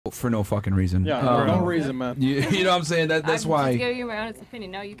for no fucking reason. Yeah, for no reason, man. You know what I'm saying? That's why. I'm just giving you my honest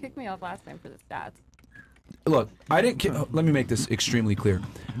opinion. No, you kicked me off last time for the stats. Look, I didn't. Let me make this extremely clear.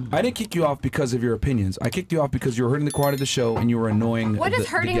 I didn't kick you off because of your opinions. I kicked you off because you were hurting the quality of the show and you were annoying. What is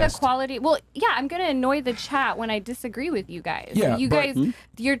hurting the guest. quality? Well, yeah, I'm gonna annoy the chat when I disagree with you guys. Yeah, you guys,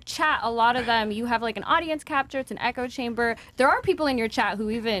 your chat, a lot of them, you have like an audience capture. It's an echo chamber. There are people in your chat who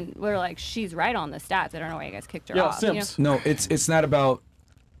even were like, "She's right on the stats." I don't know why you guys kicked her off. Sims. You know? No, it's not about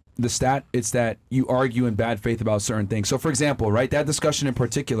the stat. It's that you argue in bad faith about certain things. So, for example, right, that discussion in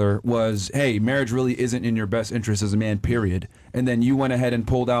particular was, hey, marriage really isn't in your best interest as a man, period. And then you went ahead and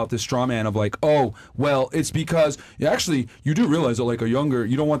pulled out this straw man of like, oh, well, it's because actually you do realize that like you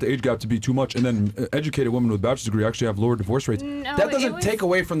don't want the age gap to be too much. And then educated women with bachelor's degree actually have lower divorce rates. No, that doesn't take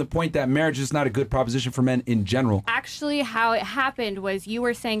away from the point that marriage is not a good proposition for men in general. Actually, how it happened was you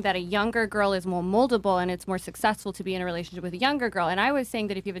were saying that a younger girl is more moldable and it's more successful to be in a relationship with a younger girl. And I was saying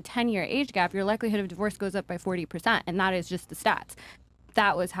that if you have a 10-year age gap, your likelihood of divorce goes up by 40%. And that is just the stats.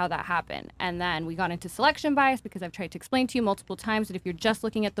 That was how that happened. And then we got into selection bias because I've tried to explain to you multiple times that if you're just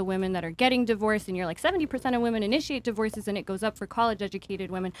looking at the women that are getting divorced and you're like 70% of women initiate divorces and it goes up for college-educated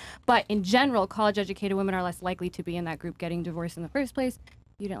women. But in general, college-educated women are less likely to be in that group getting divorced in the first place.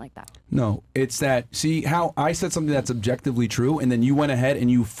 You didn't like that. No, it's that, see how I said something that's objectively true and then you went ahead and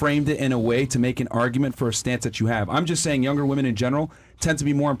you framed it in a way to make an argument for a stance that you have. I'm just saying younger women in general tend to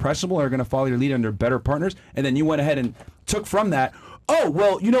be more impressionable, are going to follow your lead and they're better partners. And then you went ahead and took from that, oh,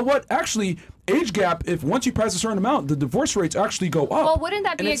 well, you know what? Actually, age gap, if once you pass a certain amount, the divorce rates actually go up. Well, wouldn't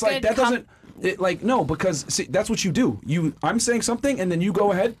that be and a it's good like, that doesn't, no, because see, that's what you do. I'm saying something and then you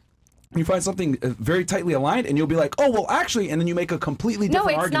go ahead. You find something very tightly aligned, and you'll be like, "Oh, well, actually," and then you make a completely different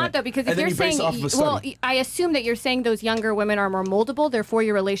argument. No, it's not though, because if you're saying, well, I assume that you're saying those younger women are more moldable, therefore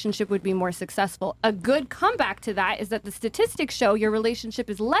your relationship would be more successful. A good comeback to that is that the statistics show your relationship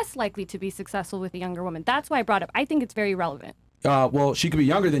is less likely to be successful with a younger woman. That's why I brought up. I think it's very relevant. Well, she could be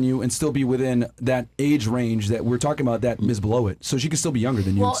younger than you and still be within that age range that we're talking about that is below it. So she could still be younger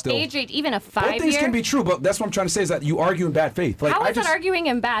than you. Well, and still, age, even a 5-year. Both things can be true, but that's what I'm trying to say is that you argue in bad faith. Like, How is that arguing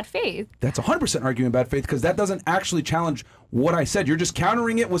in bad faith? That's 100% arguing in bad faith because that doesn't actually challenge what I said. You're just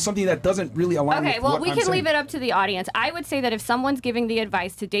countering it with something that doesn't really align with what I'm saying. Okay, well, we can leave it up to the audience. I would say that if someone's giving the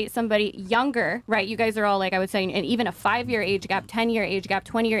advice to date somebody younger, right, you guys are all like, I would say, and even a 5-year age gap, 10-year age gap,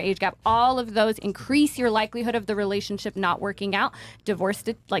 20-year age gap, all of those increase your likelihood of the relationship not working out, divorce,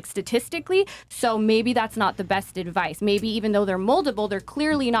 like statistically. So maybe that's not the best advice. Maybe even though they're moldable, they're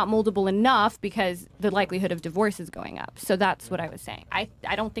clearly not moldable enough because the likelihood of divorce is going up. So that's what I was saying. I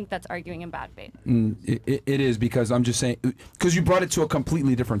don't think that's arguing in bad faith. It is because I'm just saying, because you brought it to a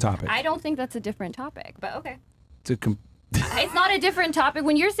completely different topic. I don't think that's a different topic, but okay. It's not a different topic.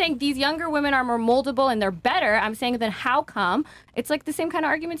 When you're saying these younger women are more moldable and they're better, I'm saying then how come? It's like the same kind of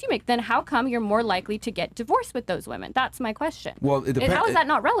arguments you make. Then how come you're more likely to get divorced with those women? That's my question. Well, it depends. How is that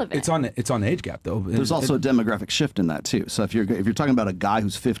not relevant? It's on the age gap though. There's also a demographic shift in that too. So if you're talking about a guy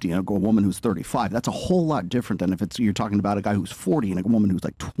who's 50 and a woman who's 35, that's a whole lot different than if you're talking about a guy who's 40 and a woman who's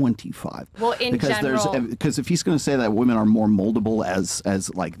like 25. Well, in general, because if he's going to say that women are more moldable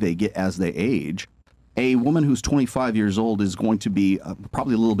as they age. A woman who's 25 years old is going to be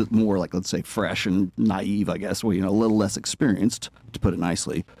probably a little bit more, like, let's say, fresh and naive, I guess, well, a little less experienced, to put it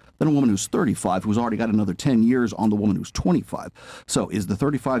nicely, than a woman who's 35 who's already got another 10 years on the woman who's 25. So is the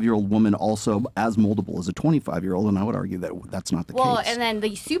 35-year-old woman also as moldable as a 25-year-old? And I would argue that that's not the case. Well, and then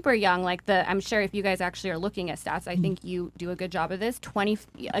the super young, like I'm sure if you guys actually are looking at stats, I think you do a good job of this.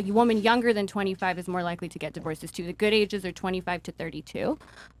 A woman younger than 25 is more likely to get divorces too. The good ages are 25 to 32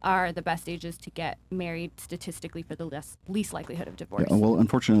 are the best ages to get married statistically for the least likelihood of divorce. Yeah, well,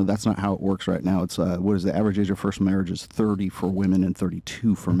 unfortunately, that's not how it works right now. It's what is the average age of first marriage is 30 for women and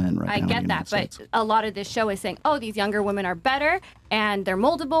 32 for men right now. I get that, but a lot of this show is saying, oh, these younger women are better and they're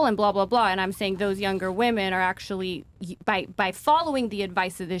moldable and blah, blah, blah. And I'm saying those younger women are actually, by following the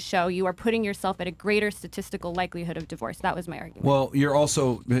advice of this show, you are putting yourself at a greater statistical likelihood of divorce. That was my argument. Well, you're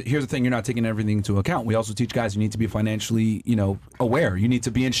also, here's the thing, you're not taking everything into account. We also teach guys you need to be financially, aware. You need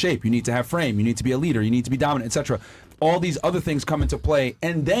to be in shape. You need to have frame. You need to be a leader. You need to be dominant, etc. All these other things come into play,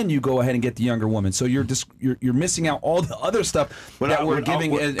 and then you go ahead and get the younger woman. So you're missing out all the other stuff that we're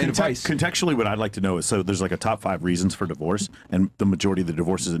giving advice. Contextually, what I'd like to know is, so there's like a top 5 reasons for divorce, and the majority of the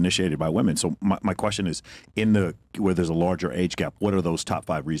divorce is initiated by women. So my question is, where there's a larger age gap, what are those top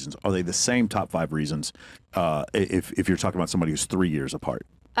 5 reasons? Are they the same top 5 reasons if you're talking about somebody who's 3 years apart?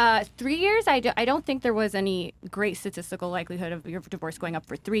 3 years, I don't think there was any great statistical likelihood of your divorce going up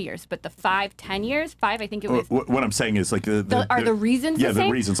for 3 years. But the 10 years, I think it was. What I'm saying is like are the reasons the same?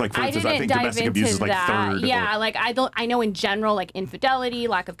 the reasons. Like for instance, I think domestic abuse is like third. Yeah, like I know in general, like infidelity,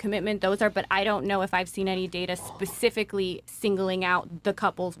 lack of commitment, those are. But I don't know if I've seen any data specifically singling out the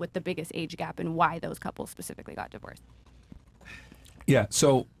couples with the biggest age gap and why those couples specifically got divorced. Yeah.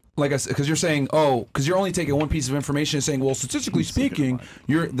 So. Like I said, because you're saying, because you're only taking one piece of information and saying, well, statistically speaking,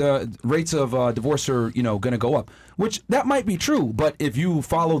 the rates of divorce are, going to go up. Which that might be true, but if you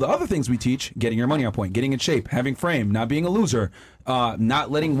follow the other things we teach, getting your money on point, getting in shape, having frame, not being a loser, not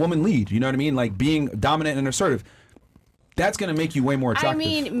letting women lead, you know what I mean, like being dominant and assertive, that's going to make you way more attractive. I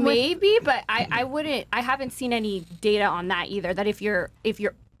mean, maybe, but I wouldn't. I haven't seen any data on that either. That if you're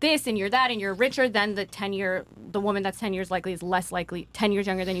this and you're that and you're richer, then the woman that's 10 years likely is less likely, 10 years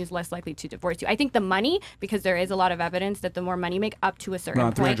younger than you is less likely to divorce you. I think the money, because there is a lot of evidence that the more money you make up to a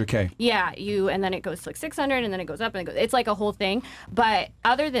certain point. 300K. Yeah, and then it goes to like 600 and then it goes up and it's like a whole thing. But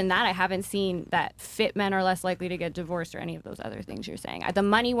other than that, I haven't seen that fit men are less likely to get divorced or any of those other things you're saying. The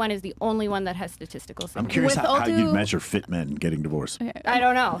money one is the only one that has statistical significance. I'm curious how you'd measure fit men getting divorced. I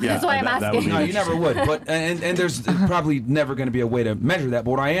don't know. Yeah, that's why I'm asking. No, you never would. But and there's probably never going to be a way to measure that.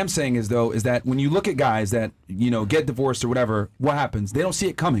 But what I am saying is that when you look at guys that get divorced or whatever, what happens? They don't see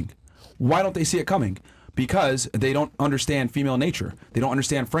it coming. Why don't they see it coming? Because they don't understand female nature. They don't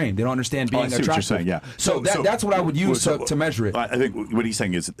understand frame. They don't understand being attractive. What you're saying, yeah. So that's what I would use to measure it. I think what he's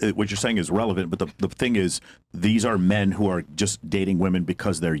saying is what you're saying is relevant, but the thing is, these are men who are just dating women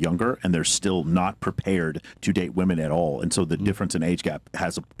because they're younger and they're still not prepared to date women at all, and so the difference in age gap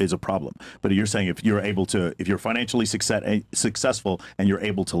is a problem. But you're saying if you're financially successful and you're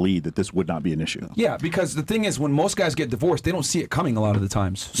able to lead, that this would not be an issue. Yeah, because the thing is, when most guys get divorced, they don't see it coming a lot of the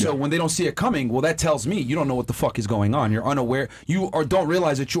times. So when they don't see it coming, well, that tells me you don't know what the fuck is going on. You're unaware. You don't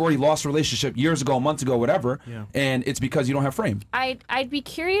realize that you already lost a relationship years ago, months ago, whatever, and it's because you don't have frame. I'd be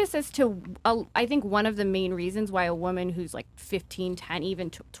curious as to, I think one of the main reasons why a woman who's like 15, 10, even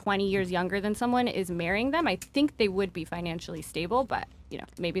 20 years younger than someone is marrying them, I think they would be financially stable, but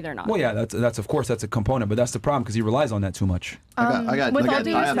maybe they're not. Well, yeah, that's of course that's a component, but that's the problem because he relies on that too much. With all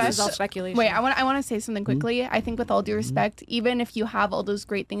due respect, speculation. Wait, I want to say something quickly. I think with all due respect, even if you have all those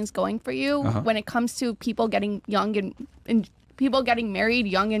great things going for you, when it comes to people getting young and people getting married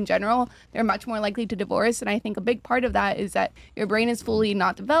young in general, they're much more likely to divorce. And I think a big part of that is that your brain is fully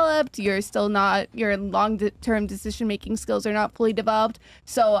not developed. You're still not, your long-term decision-making skills are not fully developed.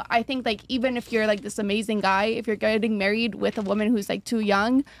 So I think like even if you're like this amazing guy, if you're getting married with a woman who's like too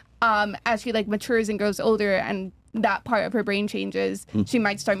young, as she like matures and grows older and that part of her brain changes, she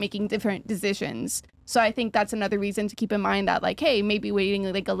might start making different decisions. So I think that's another reason to keep in mind that like, hey, maybe waiting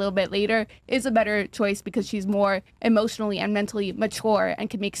like a little bit later is a better choice because she's more emotionally and mentally mature and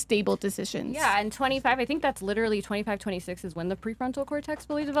can make stable decisions. Yeah, and 25, I think that's literally 25, 26 is when the prefrontal cortex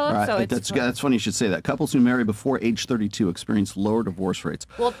fully develops. Right. So that's funny you should say that. Couples who marry before age 32 experience lower divorce rates.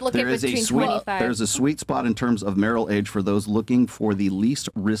 Well, look at between 25. There's a sweet spot in terms of marital age for those looking for the least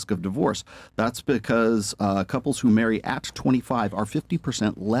risk of divorce. That's because couples who marry at 25 are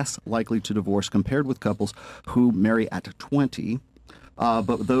 50% less likely to divorce compared with couples who marry at 20.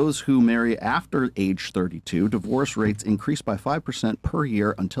 But those who marry after age 32, divorce rates increase by 5% per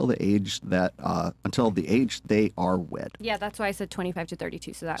year until the age they are wed. Yeah, that's why I said 25 to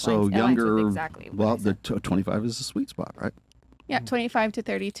 32. So that so lines, younger. with exactly. Well, 25 is the sweet spot, right? Yeah, 25 to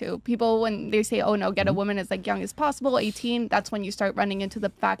 32. People, when they say, oh no, get a woman as like young as possible, 18, that's when you start running into the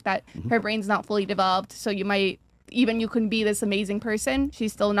fact that her brain's not fully developed. So you might, even you can be this amazing person,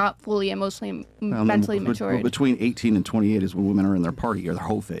 she's still not fully emotionally, mentally matured. Between 18 and 28 is when women are in their party or their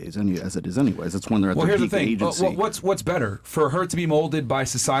whole phase, as it is anyways. That's when they're at their peak agency. What's better, for her to be molded by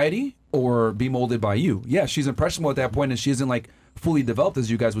society or be molded by you? Yeah, she's impressionable at that point and she isn't like fully developed, as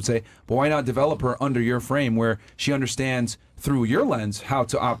you guys would say, but why not develop her under your frame where she understands through your lens how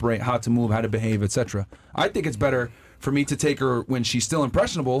to operate, how to move, how to behave, etc. I think it's better for me to take her when she's still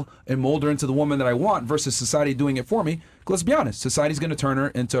impressionable and mold her into the woman that I want versus society doing it for me. Let's be honest, society's going to turn her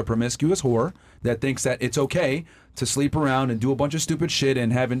into a promiscuous whore that thinks that it's okay to sleep around and do a bunch of stupid shit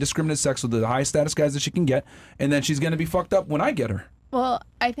and have indiscriminate sex with the highest status guys that she can get, and then she's going to be fucked up when I get her. Well,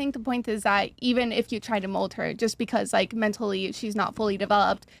 I think the point is that even if you try to mold her, just because like mentally she's not fully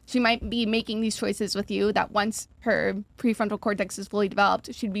developed, she might be making these choices with you that once her prefrontal cortex is fully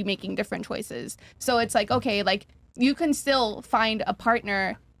developed, she'd be making different choices. So it's like, okay, like you can still find a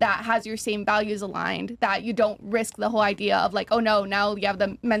partner that has your same values aligned, that you don't risk the whole idea of like, oh no, now you have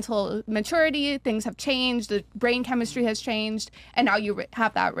the mental maturity, things have changed, the brain chemistry has changed, and now you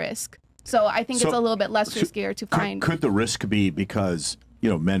have that risk. So I think it's a little bit less riskier to find. Could the risk be because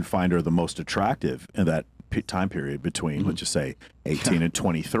men find her the most attractive in that time period between, let's just say, 18 and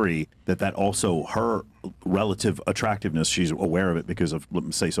 23, that also her relative attractiveness, she's aware of it because of, let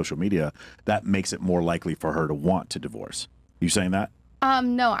me say, social media, that makes it more likely for her to want to divorce. You saying that?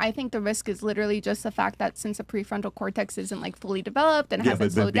 No, I think the risk is literally just the fact that since the prefrontal cortex isn't like fully developed and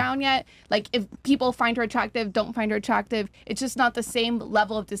hasn't slowed down yet, like if people find her attractive, don't find her attractive, it's just not the same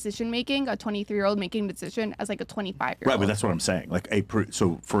level of decision making, a 23-year-old making a decision as like a 25-year-old. Right, but that's what I'm saying. Like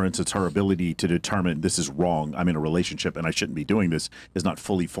so for instance, her ability to determine this is wrong, I'm in a relationship and I shouldn't be doing this, is not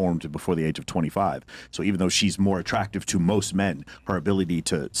fully formed before the age of 25. So even though she's more attractive to most men, her ability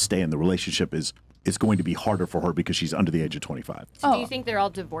to stay in the relationship is going to be harder for her because she's under the age of 25. So do you think they're all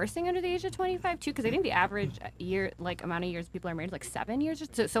divorcing under the age of 25 too? Because I think the average amount of years people are married like 7 years.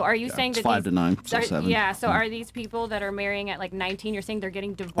 So are you saying that 5 to 9, so 7? Yeah. So are these people that are marrying at like 19? You're saying they're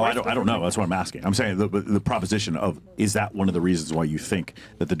getting divorced? I don't know. That's what I'm asking. I'm saying the proposition of, is that one of the reasons why you think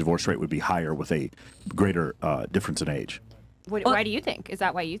that the divorce rate would be higher with a greater difference in age? Why do you think? Is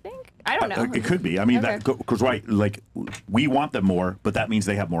that why you think? I don't know. It could be. I mean, because like we want them more, but that means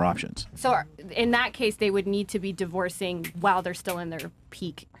they have more options. So in that case, they would need to be divorcing while they're still in their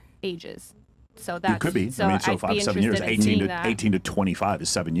peak ages. So that could be. So I mean, so 5 7 years. 18 to 25 is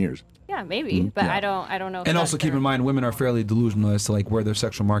 7 years. Yeah, maybe, but I don't know. And also keep in mind, women are fairly delusional as to like where their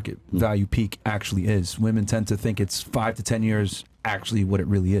sexual market value peak actually is. Women tend to think it's 5 to 10 years actually what it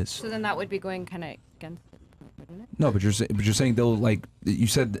really is. So then that would be going kind of against. No, but you're saying they'll, like you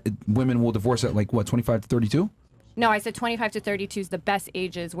said, women will divorce at like what, 25 to 32? No, I said 25 to 32 is the best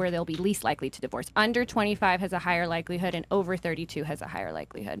ages where they'll be least likely to divorce. Under 25 has a higher likelihood, and over 32 has a higher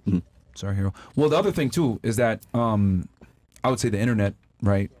likelihood. Sorry, Hero. Well, the other thing too is that I would say the internet,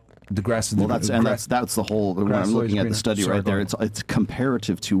 right? The grass is that's the whole. When I'm looking at the study right there, it's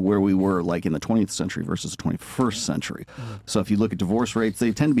comparative to where we were like in the 20th century versus the 21st century. So if you look at divorce rates,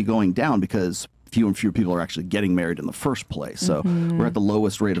 they tend to be going down because fewer and fewer people are actually getting married in the first place. So we're at the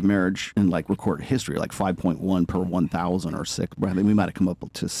lowest rate of marriage in like recorded history, like 5.1 per 1,000 or 6. I think we might have come up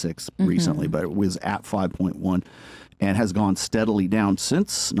to 6 recently, but it was at 5.1. And has gone steadily down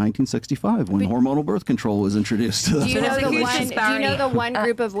since 1965 when hormonal birth control was introduced. Do you know the one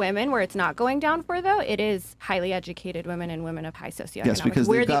group of women where it's not going down for, though? It is highly educated women and women of high socioeconomic. Yes, because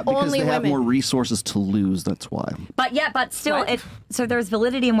they have more resources to lose. That's why. But still, so there's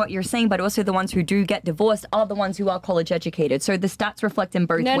validity in what you're saying, but also the ones who do get divorced are the ones who are college educated. So the stats reflect in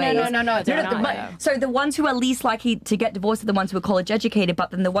both ways. No, they're not. So the ones who are least likely to get divorced are the ones who are college educated,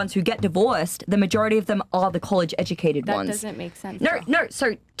 but then the ones who get divorced, the majority of them are the college educated that ones. That doesn't make sense. No.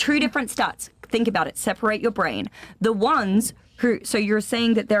 So two different stats. Think about it. Separate your brain. The ones who, so you're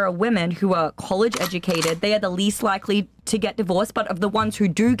saying that there are women who are college educated, they are the least likely to get divorced, but of the ones who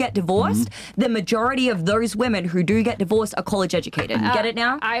do get divorced, the majority of those women who do get divorced are college educated. Get it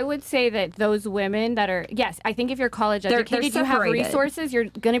now? I would say that those women that are, yes, I think if you're college educated, you have resources, you're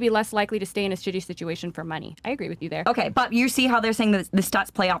going to be less likely to stay in a shitty situation for money. I agree with you there. Okay, but you see how they're saying that the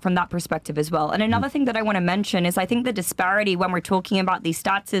stats play out from that perspective as well. And another thing that I want to mention is I think the disparity when we're talking about these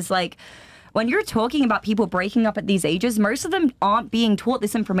stats is like, when you're talking about people breaking up at these ages, most of them aren't being taught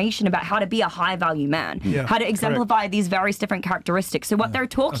this information about how to be a high-value man, how to exemplify these various different characteristics. So what they're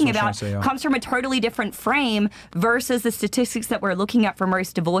talking about comes from a totally different frame versus the statistics that we're looking at for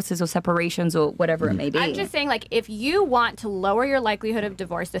most divorces or separations or whatever it may be. I'm just saying, like, if you want to lower your likelihood of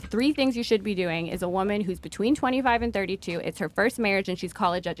divorce, the 3 things you should be doing is a woman who's between 25 and 32, it's her first marriage, and she's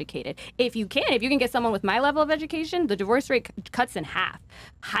college educated. If you can get someone with my level of education, the divorce rate cuts in half.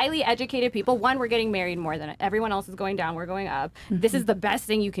 Highly educated people, one, we're getting married more than everyone else is going down, we're going up. This is the best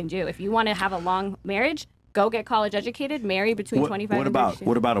thing you can do. If you want to have a long marriage, go get college educated, marry between 25 and 32.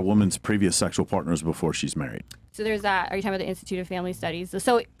 What about a woman's previous sexual partners before she's married? So there's that. Are you talking about the Institute of Family Studies?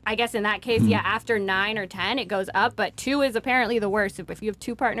 So I guess in that case, yeah, after 9 or 10, it goes up, but 2 is apparently the worst. If you have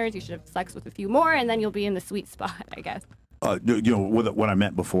 2 partners, you should have sex with a few more, and then you'll be in the sweet spot, I guess. What I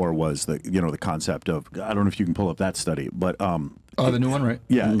meant before was the concept of, I don't know if you can pull up that study, but the new one, right?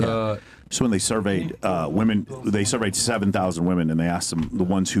 Yeah. So when they surveyed women, they surveyed 7,000 women, and they asked them, the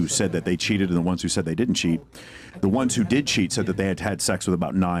ones who said that they cheated and the ones who said they didn't cheat. The ones who did cheat said that they had had sex with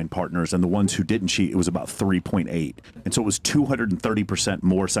about 9 partners, and the ones who didn't cheat, it was about 3.8. And so it was 230%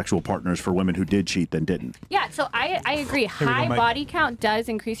 more sexual partners for women who did cheat than didn't. Yeah, so I agree. High body count does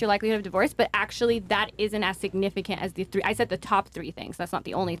increase your likelihood of divorce, but actually that isn't as significant as the 3. I said the top 3 things. That's not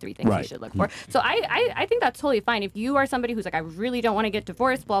the only 3 things you should look for. So I think that's totally fine. If you are somebody who's like, I really don't want to get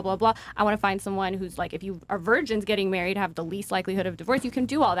divorced, blah, blah, blah, I want to find someone who's like, if you are virgins getting married, have the least likelihood of divorce, you can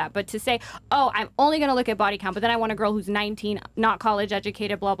do all that. But to say, oh, I'm only going to look at body count, but then I want a girl who's 19, not college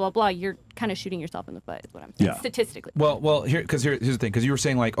educated, blah, blah, blah, you're kind of shooting yourself in the foot is what I'm saying, statistically. Well, here's the thing, because you were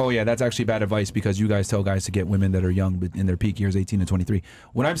saying like, oh yeah, that's actually bad advice because you guys tell guys to get women that are young but in their peak years, 18 to 23.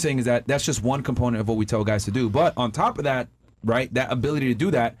 What I'm saying is that that's just one component of what we tell guys to do. But on top of that, right, that ability to do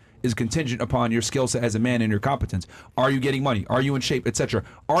that is contingent upon your skill set as a man and your competence. Are you getting money? Are you in shape, etc.?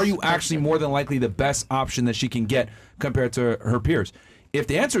 Are you actually more than likely the best option that she can get compared to her peers? If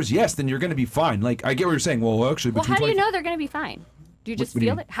the answer is yes, then you're going to be fine. Like, I get what you're saying. Well, actually, how do you know they're going to be fine? Do you just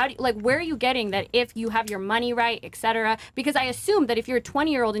feel it? How do you, like, where are you getting that if you have your money right, etc.? Because I assume that if you're a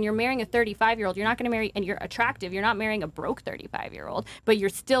 20-year-old and you're marrying a 35-year-old, you're not going to marry, and you're attractive, you're not marrying a broke 35-year-old, but you're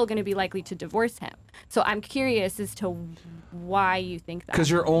still going to be likely to divorce him. So I'm curious as to why you think that.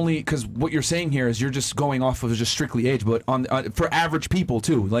 Because what you're saying here is you're just going off of just strictly age, but on for average people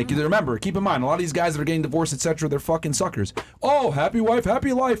too. Like, remember, keep in mind, a lot of these guys that are getting divorced, etc., they're fucking suckers. Oh, happy wife,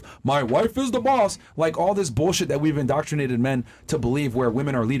 happy life. My wife is the boss. Like all this bullshit that we've indoctrinated men to believe where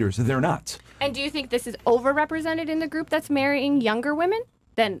women are leaders. They're not. And do you think this is overrepresented in the group that's marrying younger women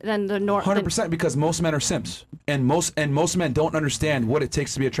than the norm? 100%, because most men are simps, and most men don't understand what it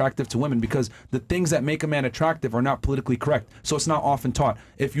takes to be attractive to women, because the things that make a man attractive are not politically correct. So it's not often taught.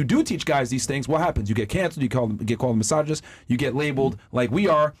 If you do teach guys these things, what happens? You get canceled. You get called a misogynist. You get labeled like we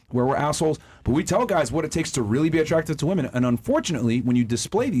are, where we're assholes. But we tell guys what it takes to really be attractive to women. And unfortunately, when you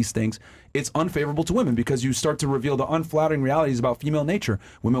display these things, it's unfavorable to women because you start to reveal the unflattering realities about female nature.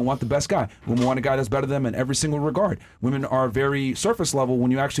 Women want the best guy. Women want a guy that's better than them in every single regard. Women are very surface level when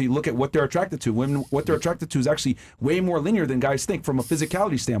you actually look at what they're attracted to. Women, what they're attracted to is actually way more linear than guys think from a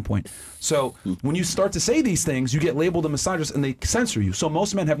physicality standpoint. So when you start to say these things, you get labeled a misogynist and they censor you. So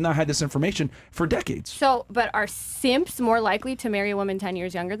most men have not had this information for decades. So, but are simps more likely to marry a woman 10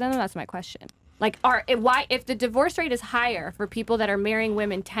 years younger than them? That's my question. Like, if the divorce rate is higher for people that are marrying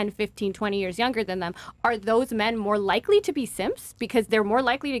women 10, 15, 20 years younger than them, are those men more likely to be simps because they're more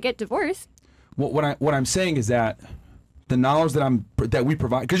likely to get divorced? What I'm saying is that the knowledge that we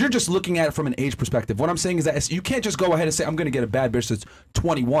provide, because you're just looking at it from an age perspective. What I'm saying is that you can't just go ahead and say, I'm going to get a bad bitch that's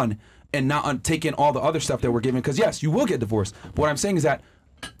 21 and not take in all the other stuff that we're giving, because yes, you will get divorced. But what I'm saying is that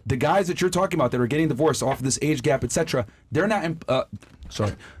the guys that you're talking about that are getting divorced off of this age gap, etc., they're not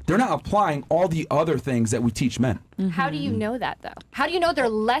they're not applying all the other things that we teach men. How do you know that, though? How do you know they're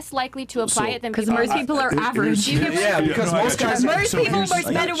less likely to apply it than people? Because most people are average. Because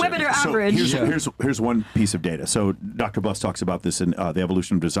most men and women are average. Here's one piece of data. So Dr. Buss talks about this in The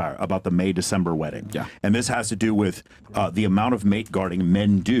Evolution of Desire, about the May-December wedding. Yeah. And this has to do with the amount of mate guarding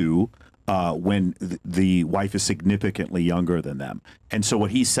men do when the wife is significantly younger than them. And so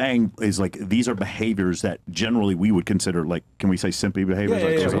what he's saying is, like, these are behaviors that generally we would consider, like, can we say simpy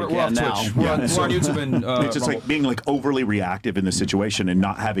behaviors? We're on Twitch. We're on YouTube and it's just like being like overly reactive in the situation and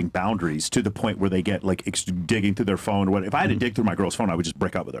not having boundaries to the point where they get like digging through their phone. If I had to dig through my girl's phone, I would just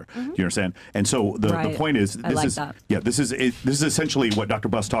break up with her. Do you understand? And so the point is, this is essentially what Dr.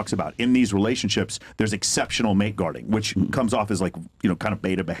 Buss talks about. In these relationships, there's exceptional mate guarding, which comes off as like, kind of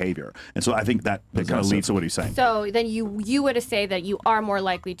beta behavior. And so I think that kind of leads to what he's saying. So then you would say that you are more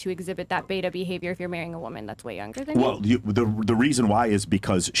likely to exhibit that beta behavior if you're marrying a woman that's way younger than you? Well, the reason why is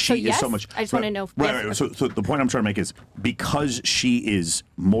because she is so much. I just want to know. Right. So the point I'm trying to make is because she is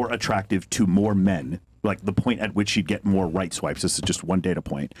more attractive to more men. Like the point at which she'd get more right swipes. This is just one data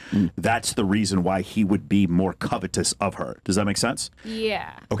point. That's the reason why he would be more covetous of her. Does that make sense?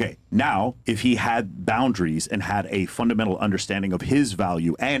 Yeah. Okay. Now, if he had boundaries and had a fundamental understanding of his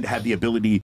value and had the ability